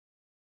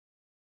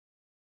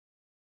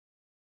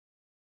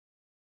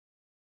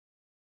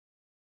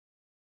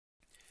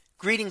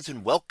Greetings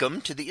and welcome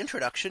to the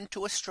introduction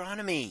to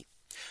astronomy.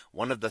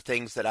 One of the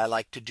things that I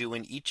like to do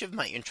in each of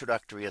my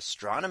introductory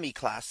astronomy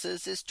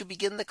classes is to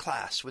begin the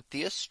class with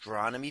the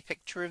astronomy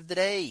picture of the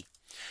day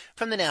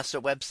from the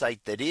NASA website,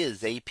 that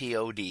is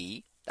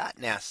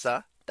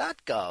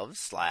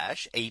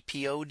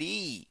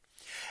apod.nasa.gov/apod.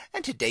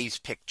 And today's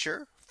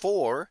picture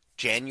for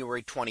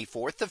January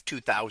 24th of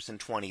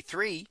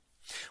 2023.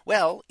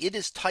 Well, it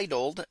is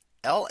titled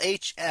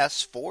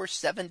LHS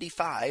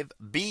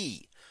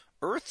 475b.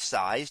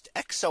 Earth-sized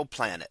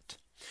exoplanet.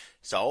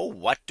 So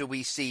what do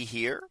we see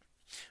here?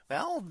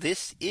 Well,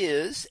 this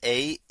is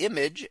a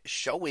image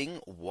showing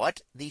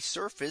what the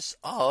surface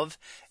of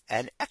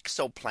an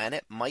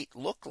exoplanet might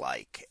look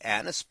like,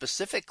 and a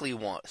specific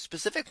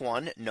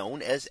one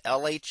known as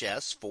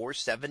LHS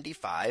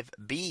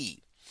 475b.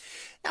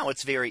 Now,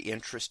 it's very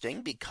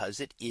interesting because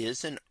it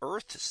is an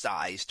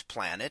Earth-sized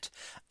planet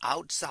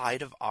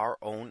outside of our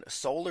own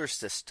solar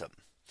system.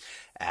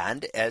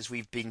 And as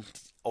we've been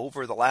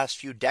over the last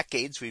few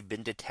decades, we've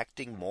been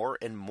detecting more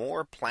and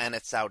more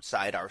planets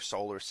outside our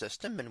solar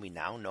system. And we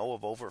now know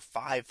of over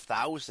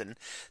 5,000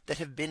 that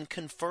have been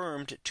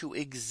confirmed to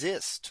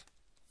exist.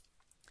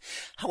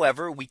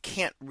 However, we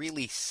can't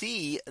really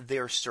see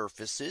their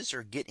surfaces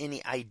or get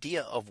any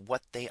idea of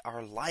what they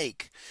are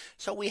like.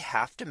 So we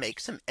have to make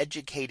some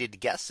educated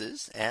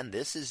guesses. And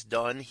this is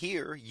done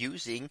here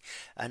using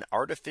an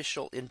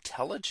artificial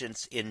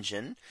intelligence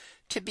engine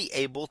to be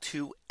able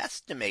to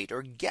estimate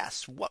or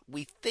guess what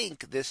we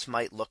think this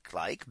might look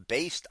like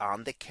based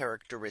on the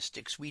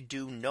characteristics we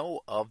do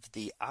know of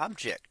the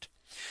object.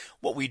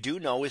 What we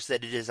do know is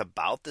that it is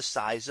about the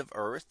size of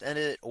Earth, and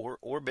it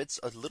orbits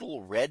a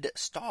little red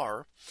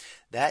star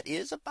that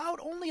is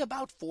only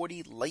about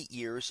 40 light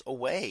years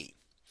away.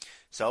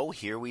 So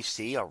here we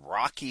see a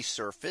rocky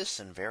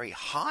surface and very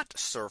hot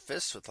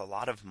surface with a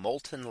lot of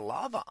molten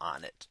lava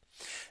on it.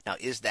 Now,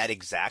 is that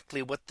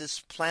exactly what this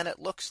planet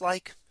looks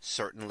like?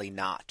 Certainly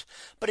not.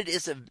 But it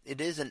is a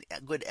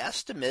good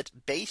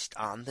estimate based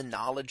on the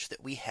knowledge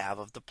that we have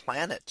of the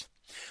planet.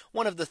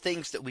 One of the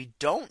things that we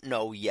don't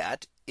know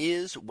yet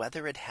is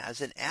whether it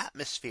has an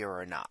atmosphere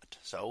or not.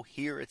 So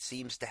here it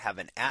seems to have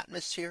an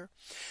atmosphere.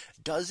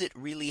 Does it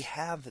really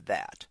have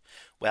that?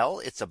 Well,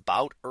 it's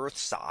about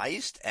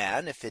Earth-sized,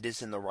 and if it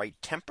is in the right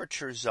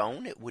temperature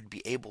zone, it would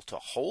be able to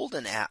hold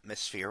an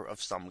atmosphere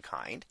of some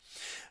kind.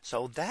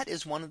 So that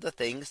is one of the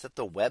things that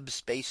the Webb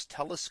Space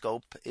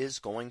Telescope is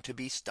going to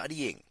be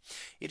studying.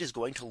 It is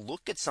going to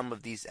look at some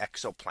of these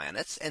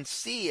exoplanets and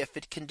see if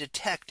it can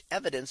detect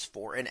evidence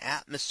for an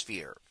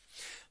atmosphere.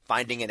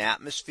 Finding an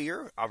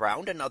atmosphere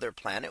around another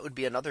planet would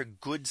be another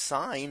good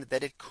sign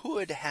that it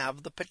could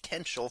have the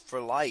potential for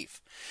life.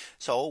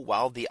 So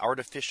while the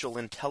artificial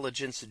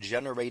intelligence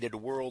generated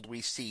world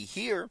we see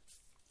here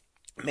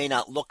may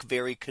not look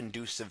very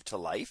conducive to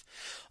life,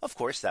 of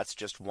course, that's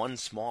just one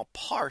small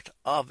part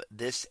of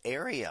this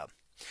area.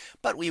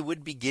 But we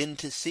would begin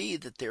to see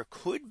that there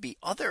could be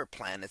other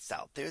planets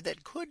out there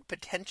that could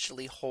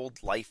potentially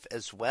hold life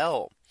as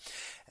well.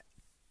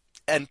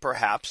 And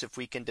perhaps if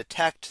we can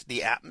detect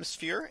the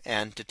atmosphere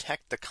and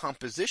detect the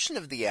composition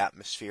of the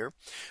atmosphere,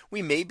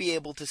 we may be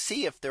able to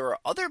see if there are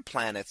other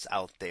planets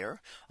out there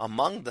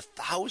among the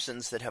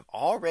thousands that have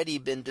already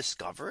been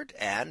discovered,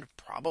 and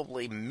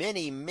probably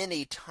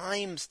many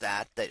times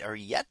that are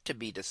yet to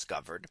be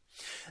discovered,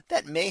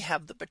 that may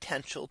have the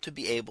potential to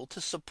be able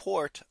to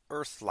support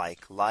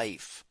Earth-like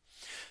life.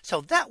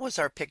 So that was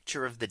our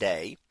picture of the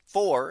day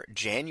for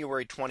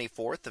January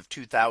 24th of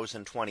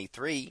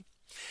 2023.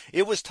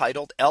 It was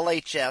titled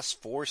LHS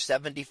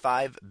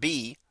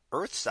 475b,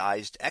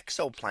 Earth-sized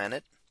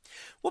exoplanet.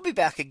 We'll be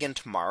back again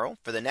tomorrow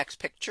for the next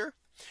picture,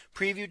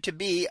 previewed to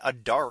be a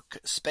dark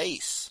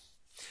space.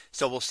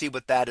 So we'll see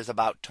what that is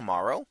about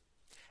tomorrow.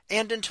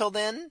 And until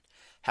then,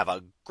 have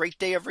a great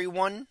day,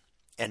 everyone,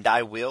 and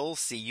I will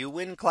see you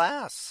in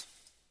class.